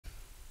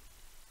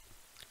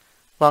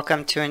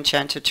Welcome to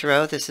Enchanted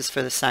Tarot. This is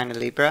for the sign of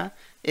Libra.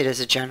 It is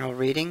a general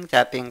reading.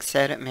 That being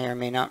said, it may or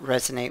may not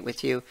resonate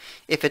with you.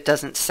 If it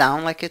doesn't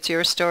sound like it's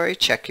your story,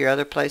 check your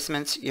other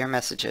placements. Your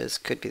messages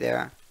could be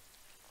there.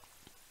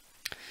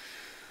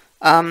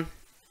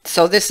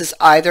 So this is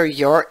either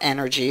your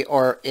energy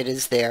or it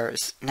is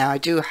theirs. Now I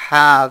do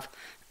have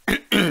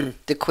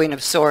the Queen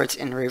of Swords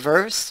in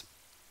reverse.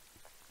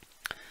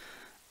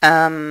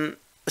 So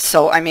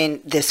I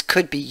mean, this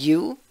could be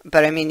you,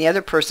 but I mean the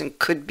other person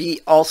could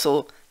be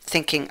also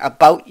thinking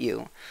about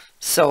you.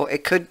 So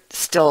it could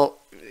still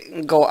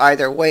go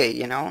either way,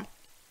 you know.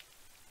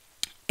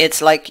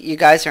 It's like you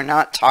guys are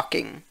not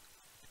talking.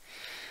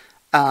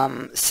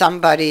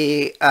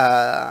 Somebody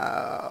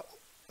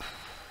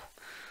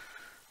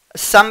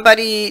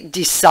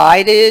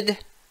decided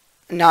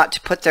not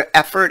to put their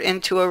effort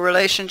into a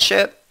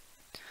relationship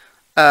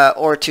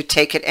or to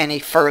take it any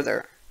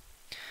further.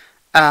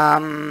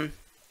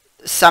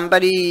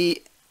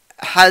 Somebody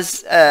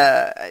has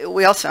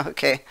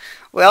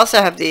we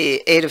also have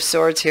the Eight of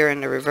Swords here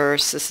in the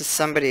reverse. This is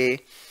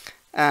somebody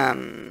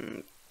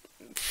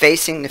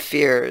facing the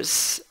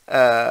fears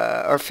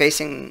or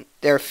facing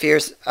their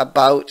fears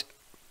about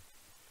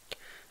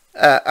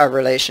a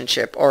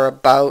relationship, or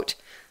about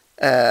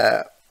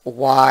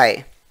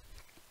why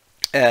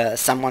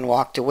someone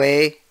walked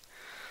away,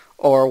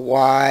 or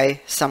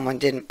why someone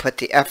didn't put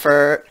the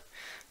effort.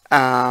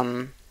 But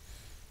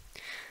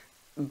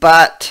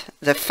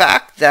the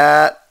fact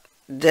that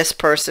this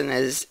person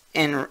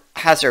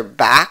has her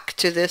back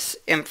to this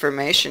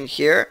information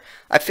here,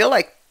 I feel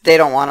like they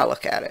don't want to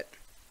look at it.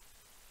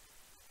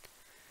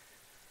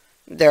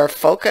 Their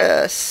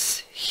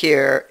focus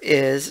here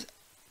is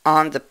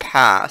on the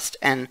past,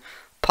 and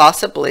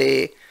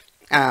possibly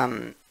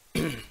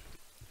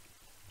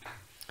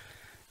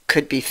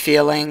could be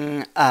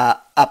feeling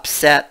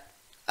upset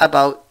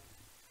about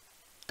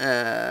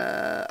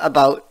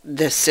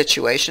this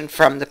situation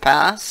from the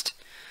past.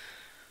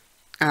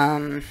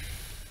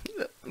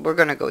 We're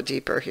going to go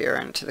deeper here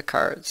into the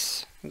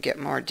cards and get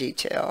more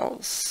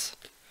details.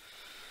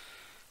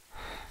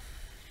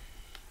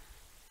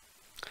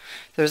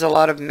 There's a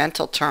lot of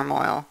mental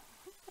turmoil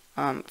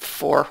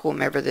for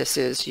whomever this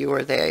is, you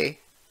or they,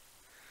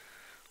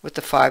 with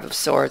the Five of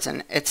Swords.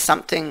 And it's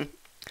something,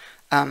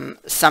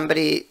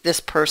 this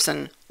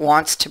person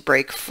wants to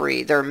break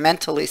free. They're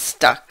mentally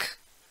stuck,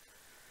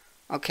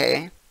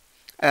 okay?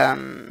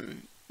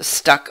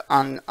 Stuck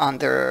on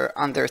their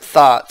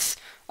thoughts.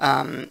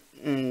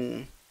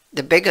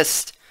 The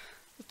biggest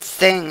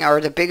thing, or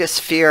the biggest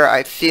fear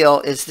I feel,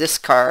 is this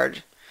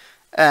card,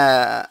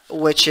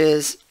 which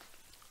is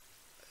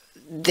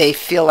they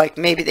feel like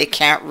maybe they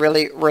can't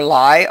really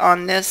rely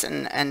on this,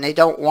 and they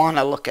don't want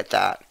to look at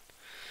that.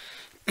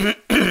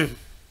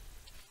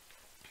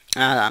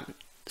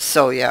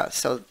 So yeah,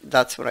 so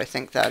that's what I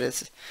think that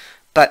is.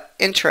 But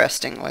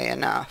interestingly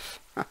enough,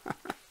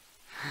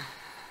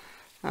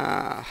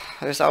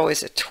 there's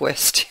always a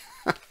twist.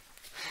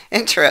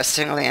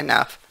 Interestingly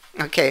enough,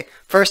 okay,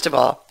 first of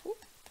all,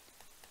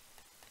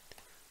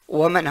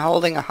 woman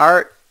holding a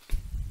heart.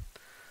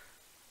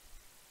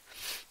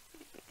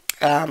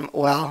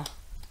 Well,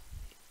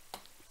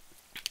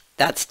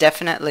 that's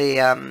definitely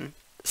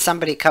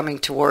somebody coming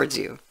towards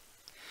you.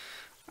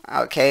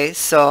 Okay,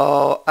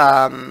 so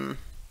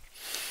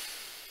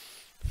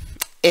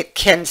it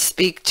can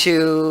speak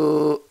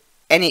to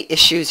any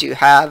issues you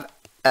have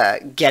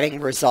getting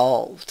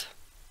resolved.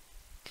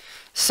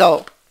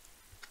 So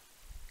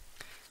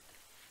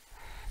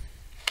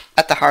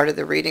at the heart of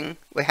the reading,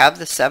 we have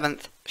the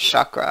 7th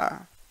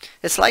chakra.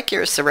 It's like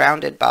you're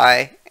surrounded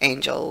by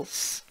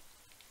angels.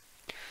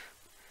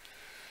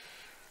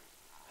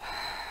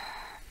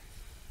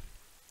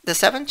 The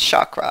 7th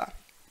chakra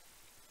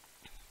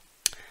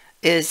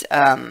is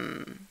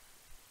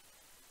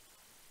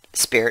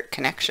spirit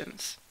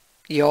connections.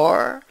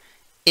 Your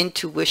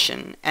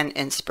intuition and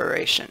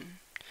inspiration.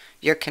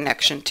 Your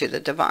connection to the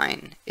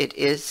divine. It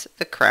is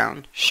the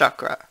crown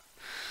chakra.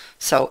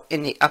 So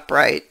in the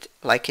upright,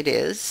 like it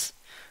is,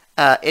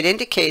 it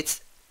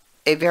indicates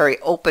a very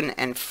open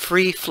and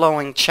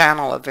free-flowing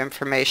channel of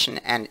information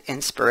and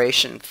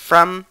inspiration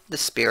from the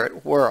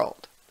spirit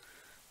world.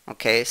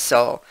 Okay,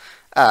 so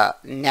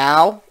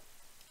now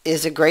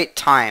is a great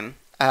time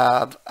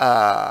of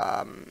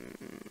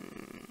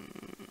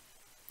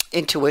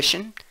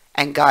intuition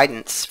and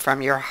guidance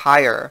from your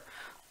higher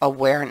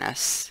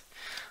awareness.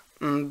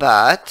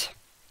 But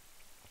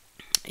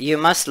you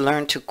must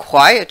learn to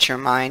quiet your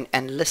mind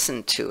and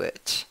listen to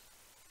it.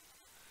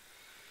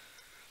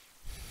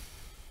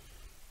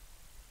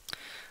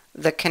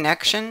 The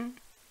connection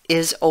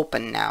is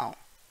open now.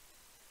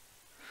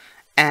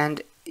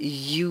 And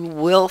you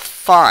will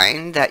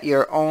find that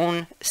your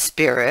own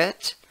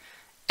spirit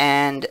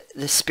and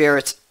the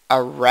spirits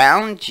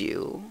around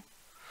you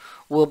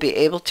will be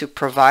able to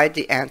provide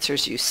the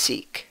answers you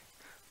seek.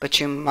 But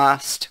you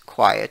must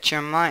quiet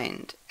your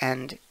mind.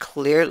 And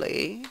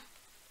clearly,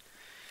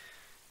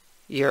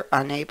 you're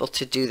unable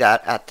to do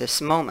that at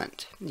this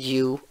moment,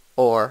 you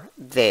or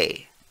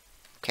they.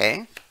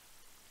 Okay?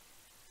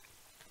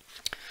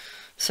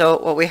 So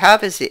what we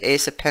have is the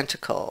Ace of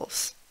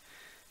Pentacles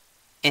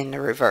in the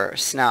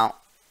reverse. Now,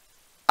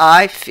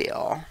 I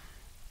feel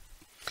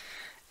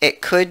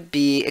it could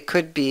be a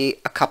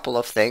couple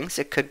of things.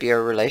 It could be a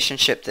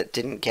relationship that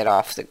didn't get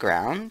off the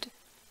ground.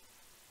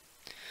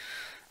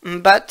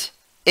 But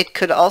it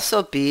could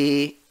also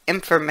be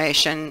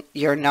information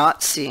you're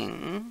not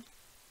seeing,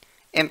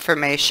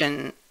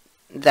 information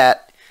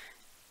that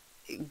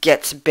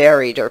gets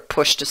buried or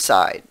pushed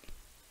aside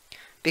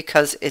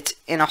because it's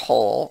in a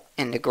hole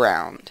in the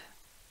ground.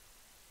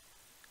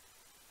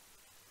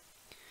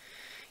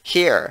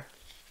 Here,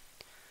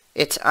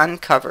 it's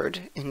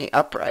uncovered in the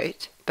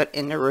upright, but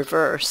in the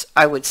reverse,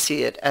 I would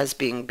see it as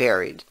being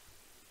buried.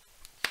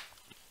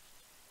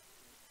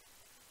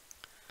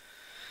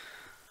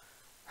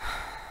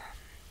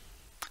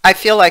 I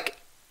feel like,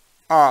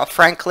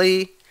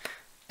 frankly,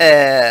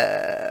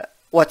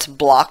 what's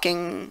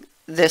blocking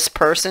this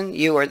person,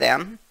 you or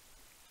them,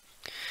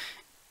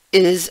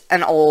 is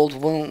an old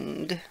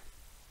wound.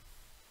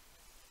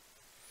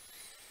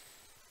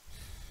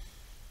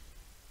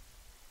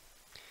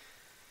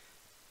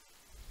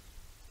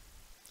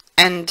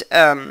 And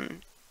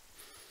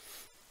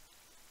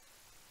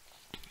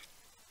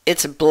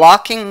it's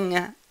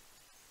blocking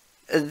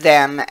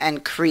them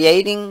and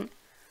creating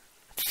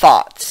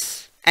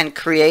thoughts and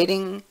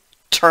creating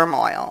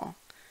turmoil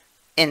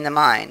in the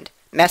mind.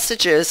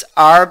 Messages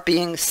are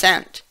being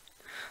sent,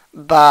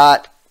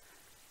 but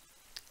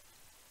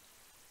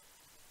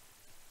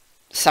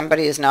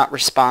somebody is not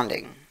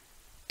responding.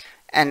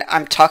 And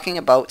I'm talking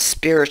about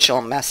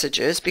spiritual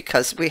messages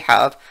because we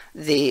have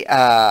the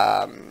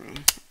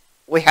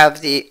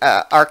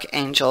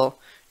Archangel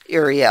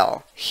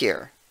Uriel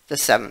here, the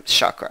 7th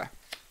chakra.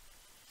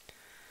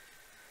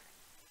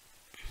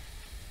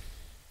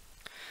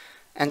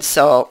 And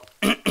so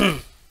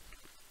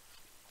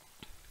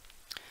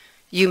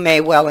you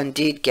may well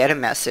indeed get a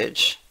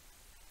message,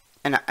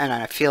 and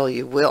I feel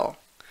you will,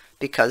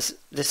 because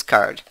this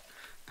card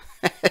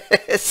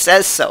it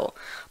says so.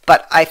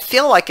 But I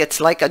feel like it's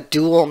like a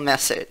dual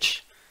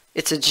message.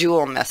 It's a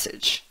dual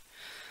message.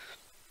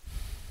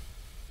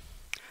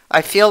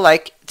 I feel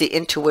like the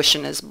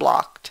intuition is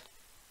blocked.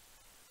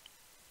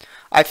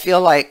 I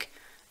feel like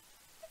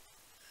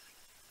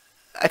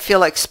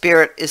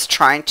Spirit is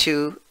trying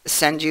to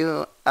send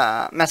you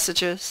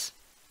messages,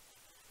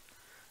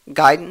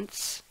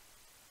 guidance.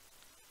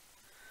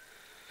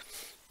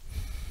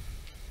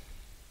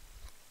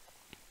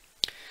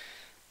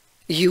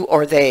 You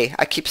or they.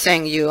 I keep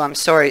saying you. I'm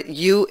sorry.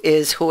 You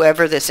is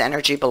whoever this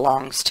energy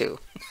belongs to.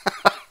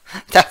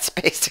 That's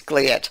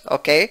basically it.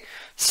 Okay?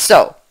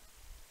 So,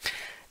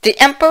 the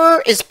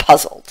Emperor is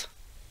puzzled.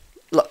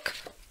 Look.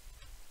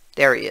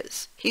 There he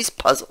is. He's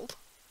puzzled.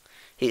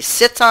 He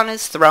sits on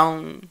his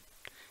throne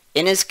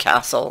in his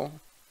castle,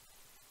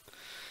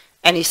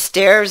 and he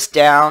stares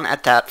down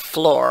at that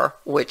floor,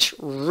 which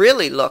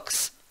really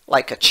looks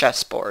like a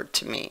chessboard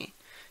to me.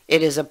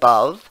 It is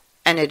above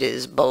and it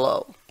is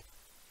below.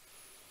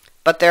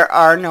 But there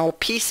are no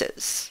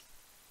pieces,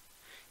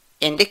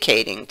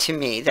 indicating to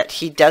me that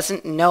he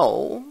doesn't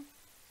know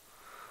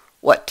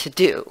what to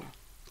do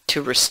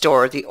to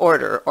restore the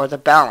order or the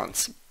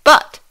balance.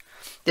 But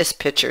this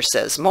picture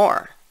says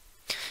more.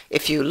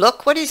 If you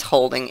look what he's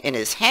holding in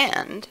his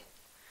hand,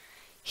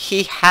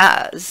 he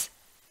has,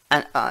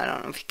 and I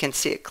don't know if you can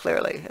see it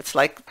clearly, it's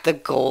like the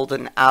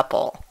golden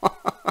apple.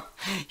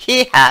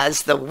 He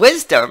has the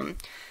wisdom.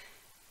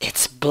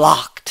 It's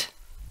blocked.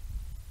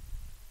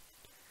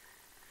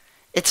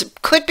 It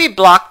could be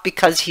blocked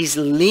because he's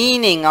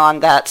leaning on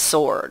that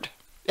sword.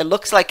 It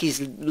looks like he's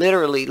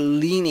literally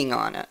leaning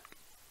on it.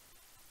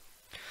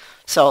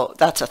 So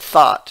that's a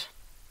thought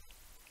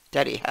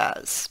that he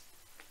has.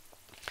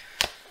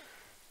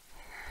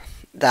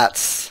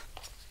 That's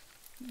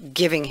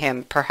giving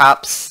him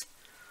perhaps,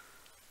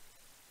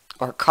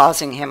 or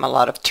causing him a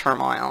lot of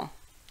turmoil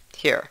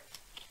here.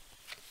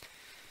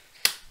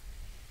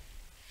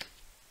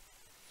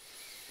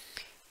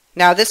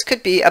 Now this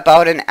could be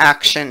about an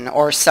action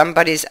or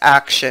somebody's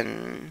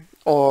action,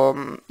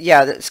 or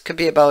yeah, this could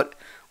be about,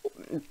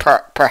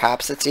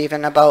 perhaps it's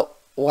even about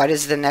what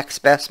is the next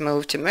best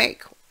move to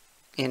make,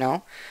 you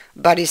know.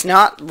 But he's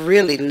not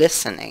really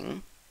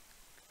listening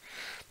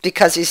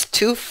because he's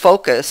too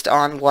focused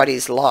on what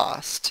he's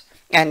lost,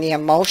 and the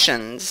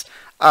emotions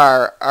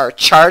are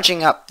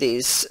charging up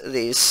these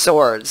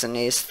swords and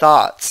these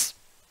thoughts,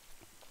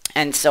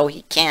 and so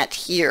he can't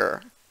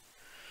hear.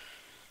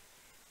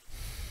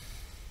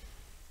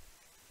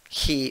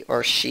 He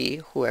or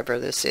she, whoever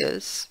this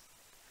is,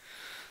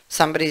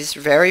 somebody's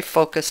very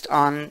focused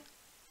on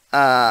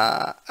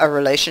a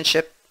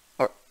relationship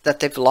or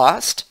that they've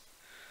lost,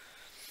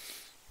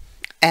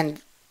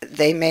 and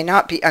they may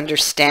not be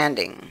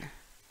understanding.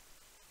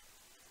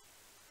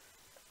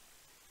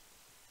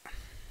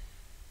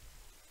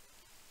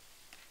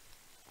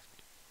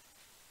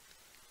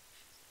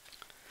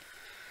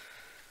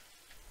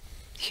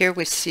 Here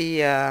we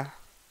see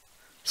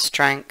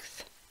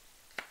strength,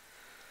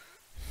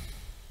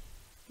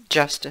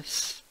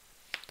 justice,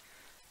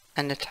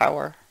 and the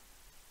Tower.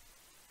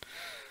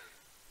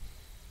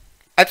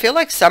 I feel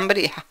like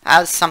somebody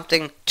has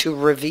something to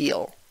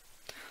reveal,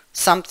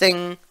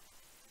 something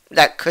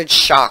that could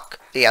shock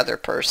the other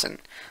person,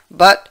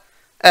 but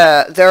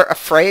they're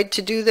afraid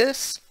to do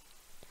this.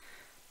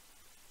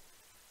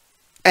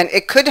 And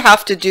it could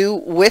have to do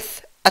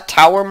with a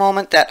tower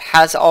moment that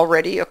has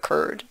already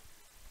occurred.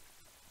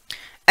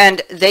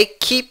 And they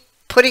keep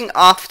putting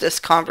off this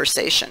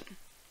conversation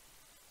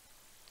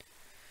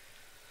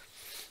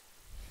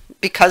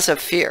because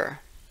of fear.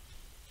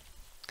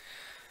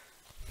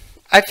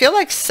 I feel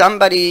like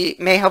somebody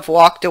may have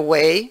walked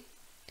away.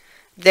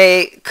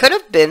 They could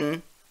have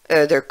been,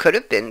 there could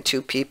have been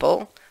two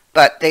people,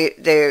 but they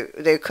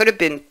could have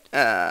been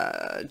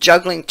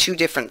juggling two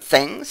different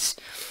things.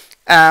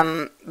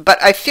 But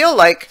I feel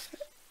like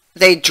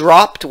they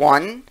dropped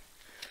one,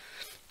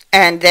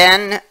 and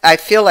then I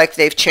feel like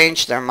they've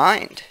changed their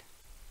mind.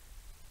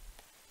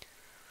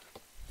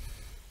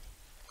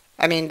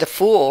 I mean, the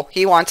Fool,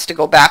 he wants to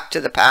go back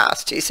to the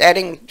past. He's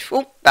heading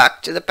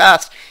back to the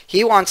past.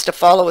 He wants to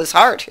follow his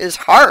heart. His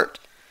heart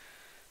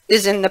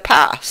is in the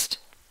past.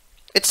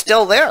 It's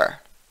still there.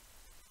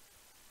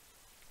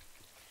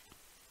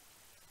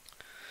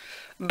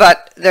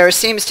 But there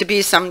seems to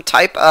be some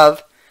type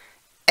of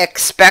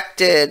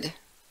expected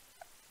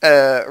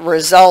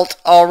result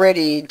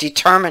already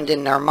determined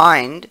in their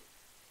mind.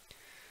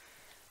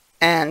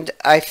 And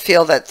I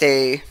feel that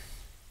they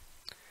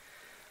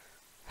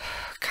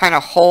kind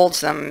of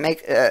holds them,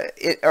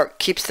 or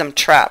keeps them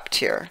trapped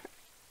here.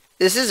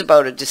 This is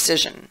about a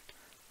decision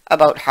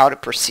about how to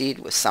proceed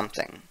with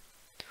something,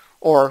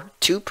 or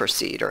to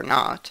proceed or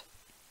not.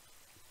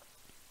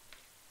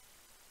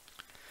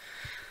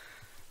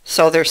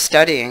 So they're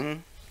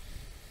studying.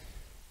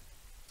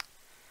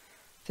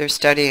 They're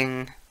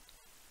studying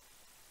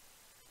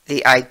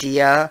the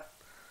idea,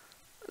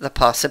 the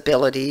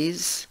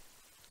possibilities,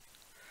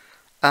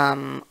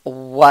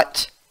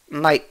 what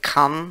might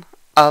come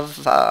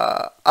of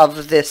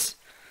this.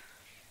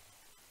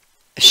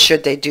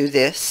 Should they do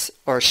this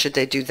or should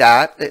they do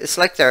that? It's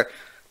like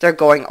they're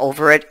going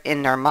over it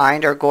in their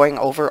mind, or going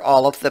over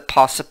all of the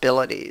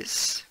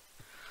possibilities.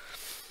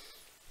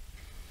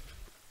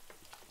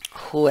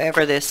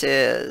 Whoever this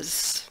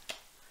is,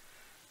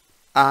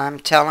 I'm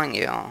telling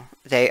you,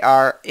 they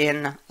are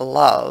in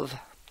love.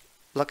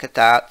 Look at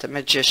that, the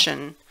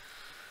Magician,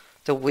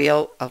 the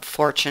Wheel of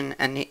Fortune,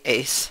 and the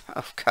Ace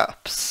of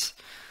Cups.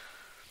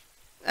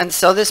 And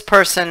so this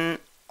person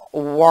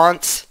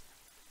wants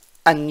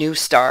a new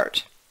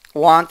start,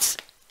 wants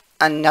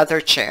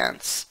another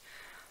chance.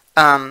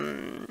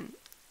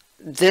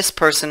 This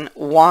person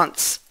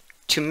wants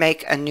to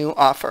make a new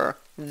offer.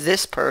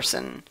 This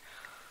person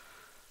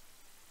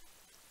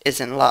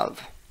is in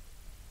love.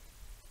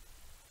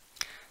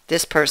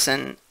 This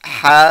person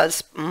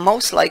has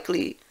most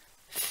likely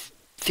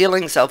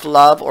feelings of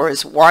love, or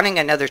is wanting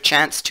another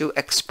chance to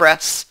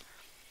express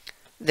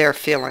their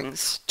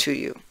feelings to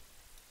you.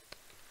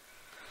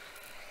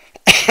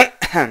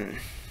 And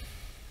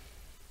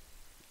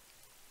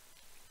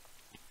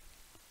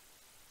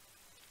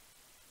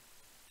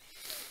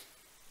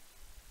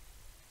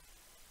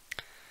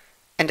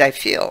I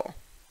feel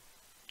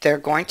they're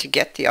going to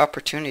get the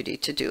opportunity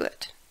to do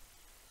it.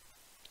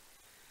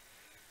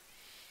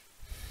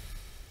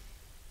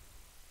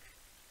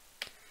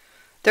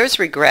 There's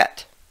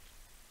regret.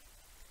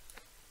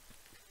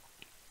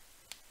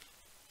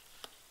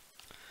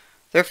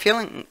 They're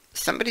feeling,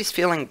 somebody's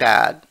feeling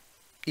bad,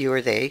 you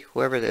or they,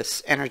 whoever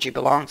this energy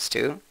belongs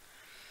to.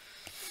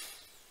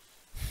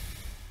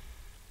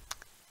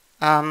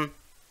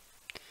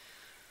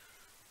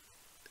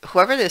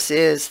 Whoever this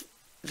is,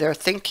 they're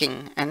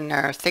thinking, and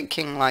they're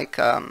thinking like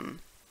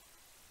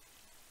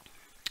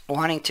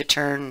wanting to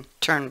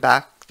turn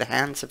back the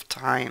hands of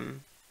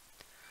time,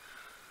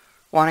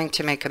 wanting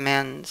to make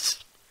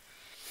amends.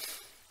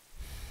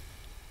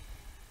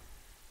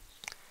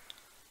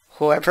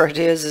 Whoever it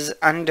is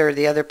under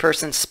the other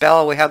person's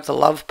spell. We have the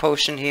love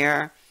potion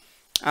here.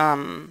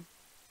 In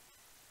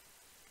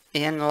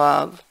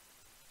love.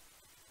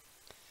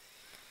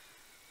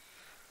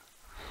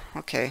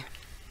 Okay.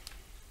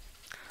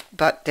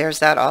 But there's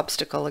that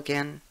obstacle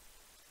again.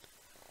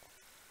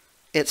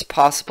 It's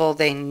possible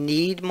they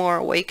need more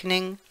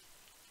awakening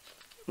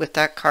with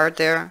that card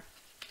there.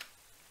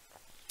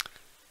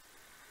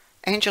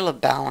 Angel of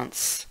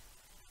Balance.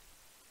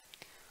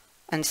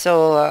 And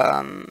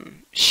so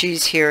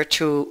she's here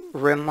to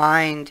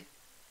remind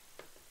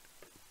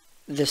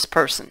this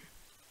person,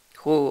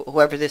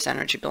 whoever this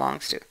energy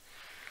belongs to,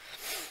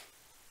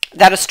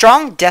 that a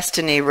strong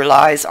destiny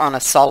relies on a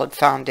solid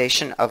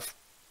foundation of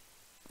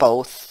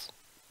both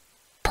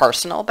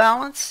personal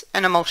balance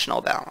and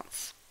emotional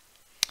balance.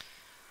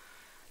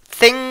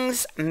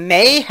 Things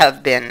may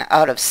have been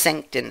out of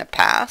sync in the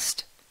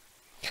past,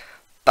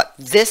 but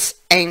this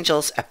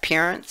angel's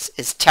appearance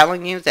is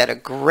telling you that a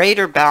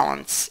greater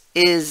balance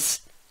is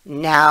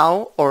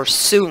now or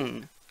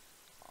soon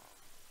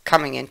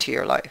coming into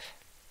your life.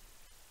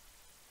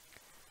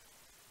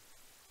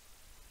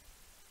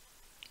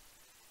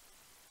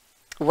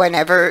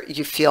 Whenever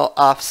you feel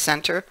off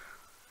center,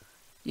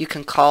 you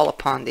can call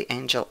upon the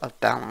angel of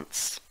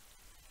balance.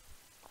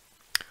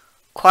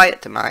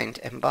 Quiet the mind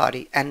and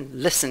body and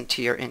listen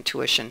to your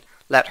intuition.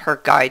 Let her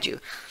guide you.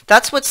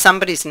 That's what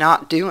somebody's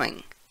not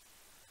doing.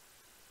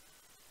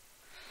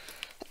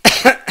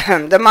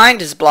 The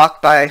mind is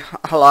blocked by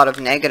a lot of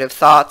negative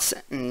thoughts,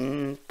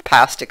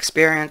 past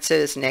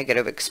experiences,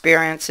 negative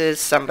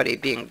experiences, somebody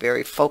being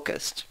very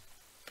focused.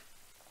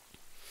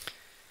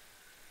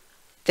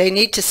 They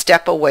need to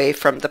step away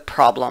from the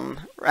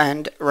problem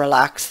and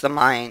relax the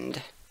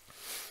mind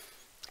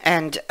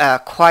and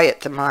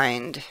quiet the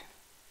mind.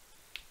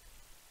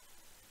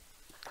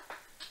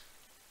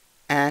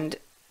 And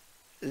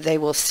they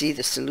will see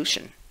the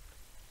solution.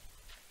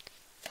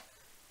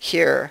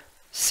 Here,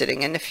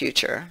 sitting in the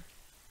future,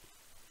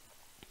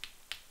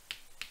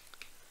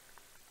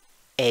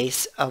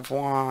 Ace of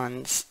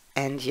Wands.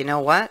 And you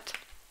know what?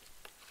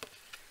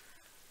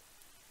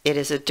 It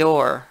is a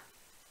door.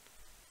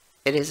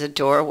 It is a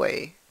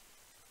doorway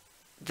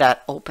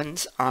that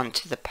opens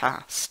onto the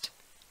past.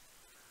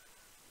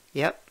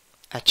 Yep,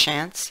 a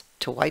chance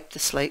to wipe the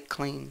slate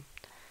clean.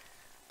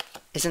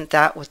 Isn't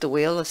that what the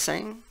wheel is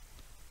saying?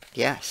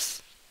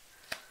 Yes.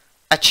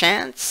 A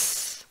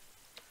chance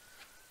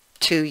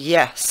to,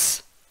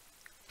 yes,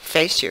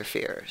 face your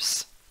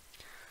fears.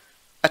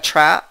 A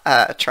chance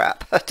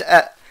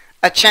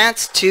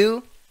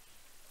to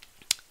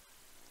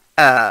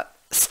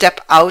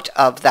step out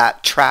of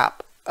that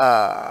trap,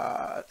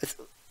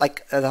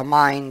 like the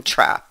mind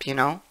trap, you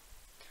know?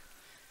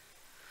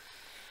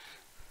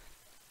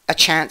 A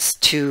chance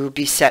to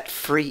be set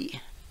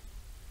free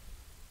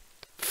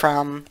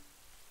from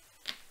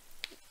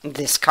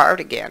this card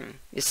again.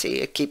 You see,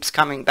 it keeps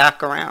coming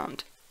back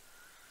around.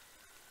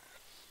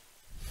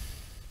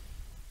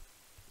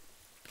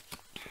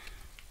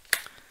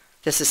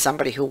 This is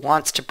somebody who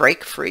wants to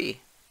break free.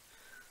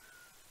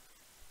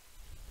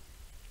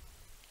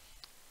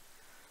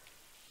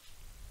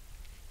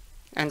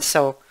 And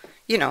so,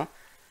 you know,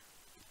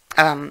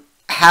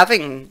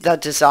 having the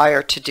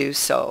desire to do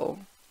so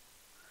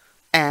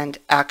and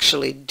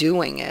actually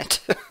doing it,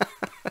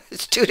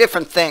 it's two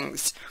different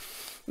things,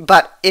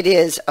 but it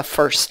is a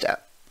first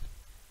step.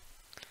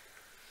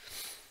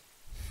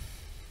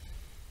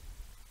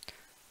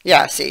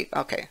 Yeah, see,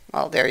 okay,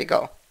 well, there you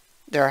go.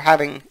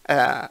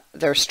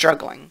 They're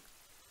struggling.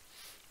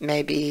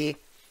 Maybe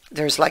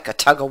there's like a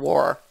tug of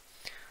war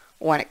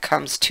when it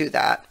comes to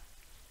that.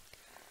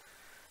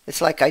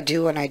 It's like I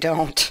do and I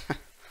don't.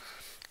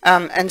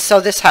 And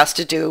so this has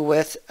to do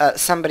with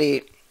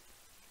somebody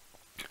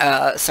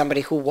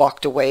who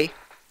walked away.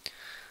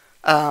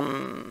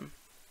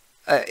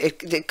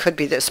 It could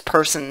be this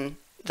person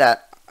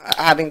that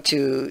having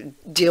to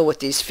deal with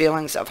these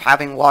feelings of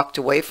having walked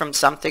away from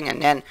something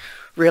and then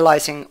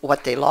realizing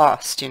what they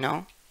lost, you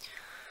know.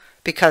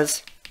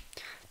 Because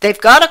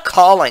they've got a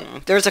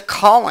calling. There's a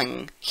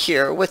calling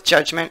here with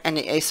Judgment and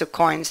the Ace of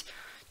Coins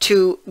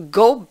to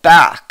go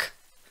back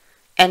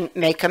and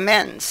make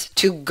amends,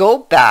 to go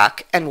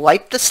back and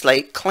wipe the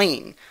slate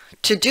clean,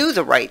 to do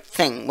the right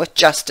thing, with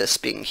Justice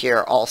being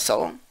here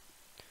also.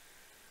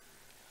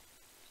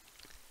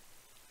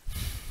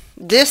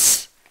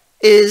 This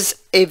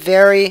is a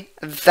very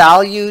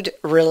valued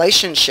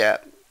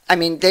relationship. I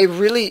mean, they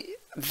really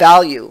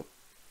value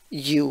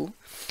you.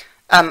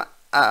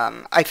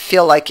 I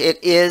feel like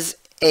it is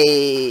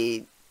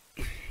a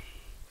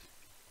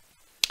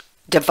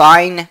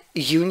divine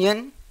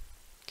union.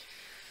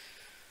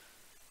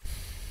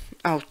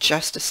 Oh,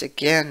 Justice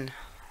again.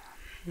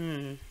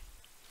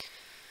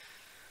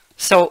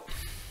 So,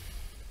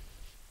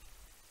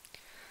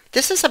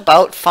 this is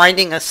about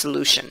finding a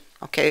solution,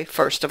 okay,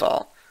 first of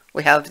all.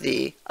 We have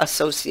the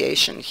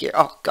association here.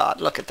 Oh, God,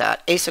 look at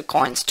that. Ace of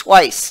Coins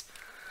twice.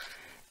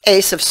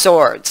 Ace of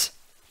Swords.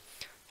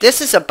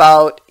 This is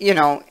about, you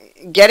know,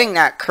 getting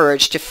that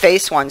courage to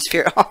face one's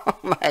fear. Oh,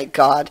 my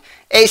God.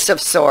 Ace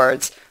of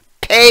Swords.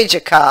 Page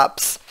of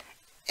Cups.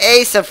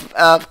 Ace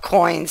of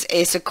Coins.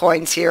 Ace of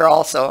Coins here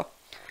also.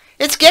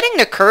 It's getting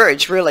the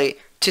courage, really,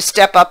 to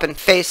step up and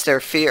face their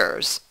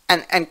fears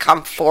and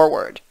come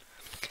forward.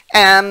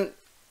 And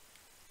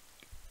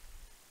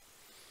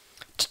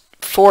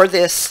for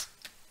this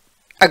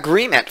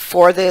agreement,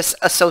 for this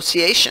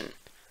association,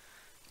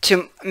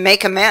 to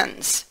make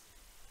amends.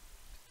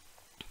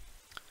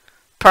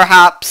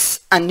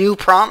 Perhaps a new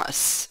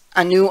promise,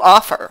 a new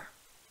offer.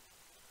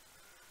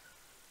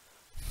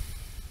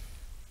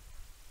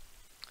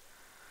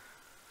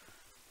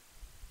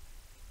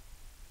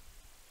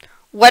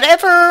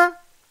 Whatever,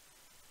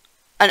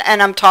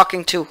 and I'm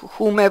talking to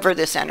whomever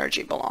this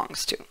energy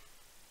belongs to.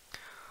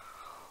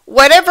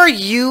 Whatever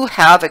you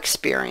have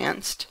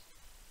experienced,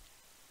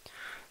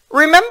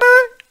 remember,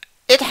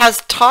 it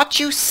has taught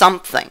you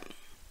something.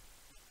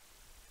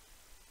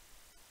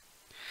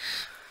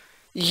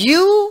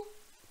 You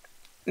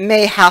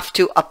may have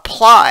to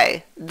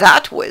apply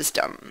that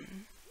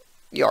wisdom,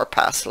 your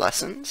past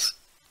lessons,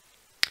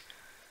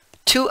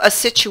 to a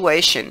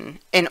situation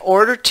in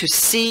order to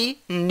see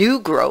new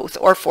growth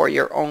or for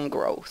your own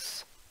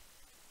growth.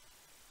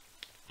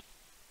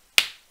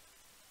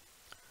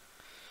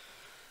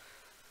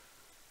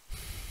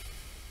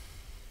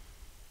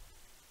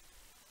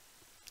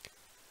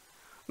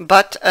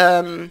 But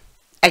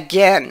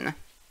again,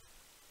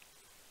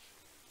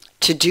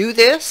 to do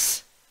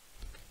this,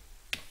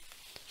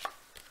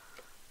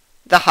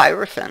 the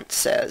Hierophant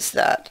says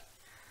that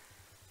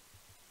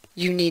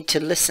you need to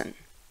listen.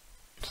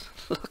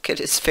 Look at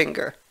his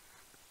finger.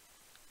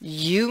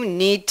 You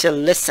need to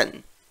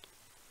listen.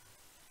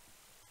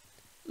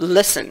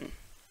 Listen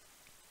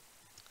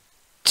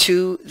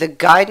to the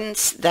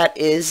guidance that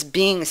is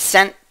being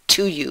sent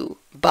to you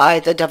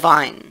by the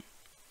divine.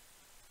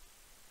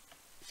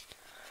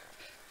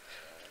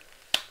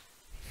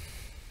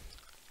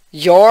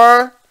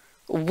 Your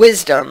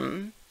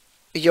wisdom,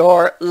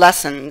 your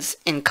lessons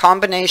in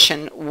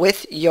combination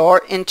with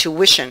your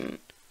intuition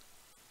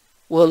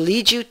will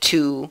lead you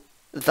to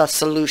the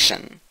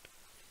solution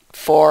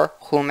for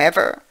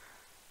whomever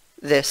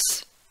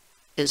this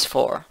is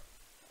for.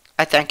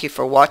 I thank you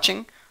for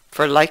watching,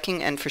 for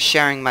liking and for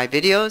sharing my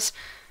videos,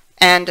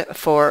 and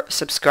for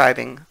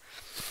subscribing.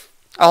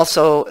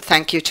 Also,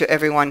 thank you to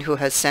everyone who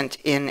has sent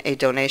in a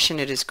donation.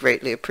 It is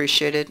greatly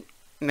appreciated.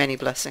 Many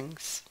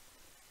blessings.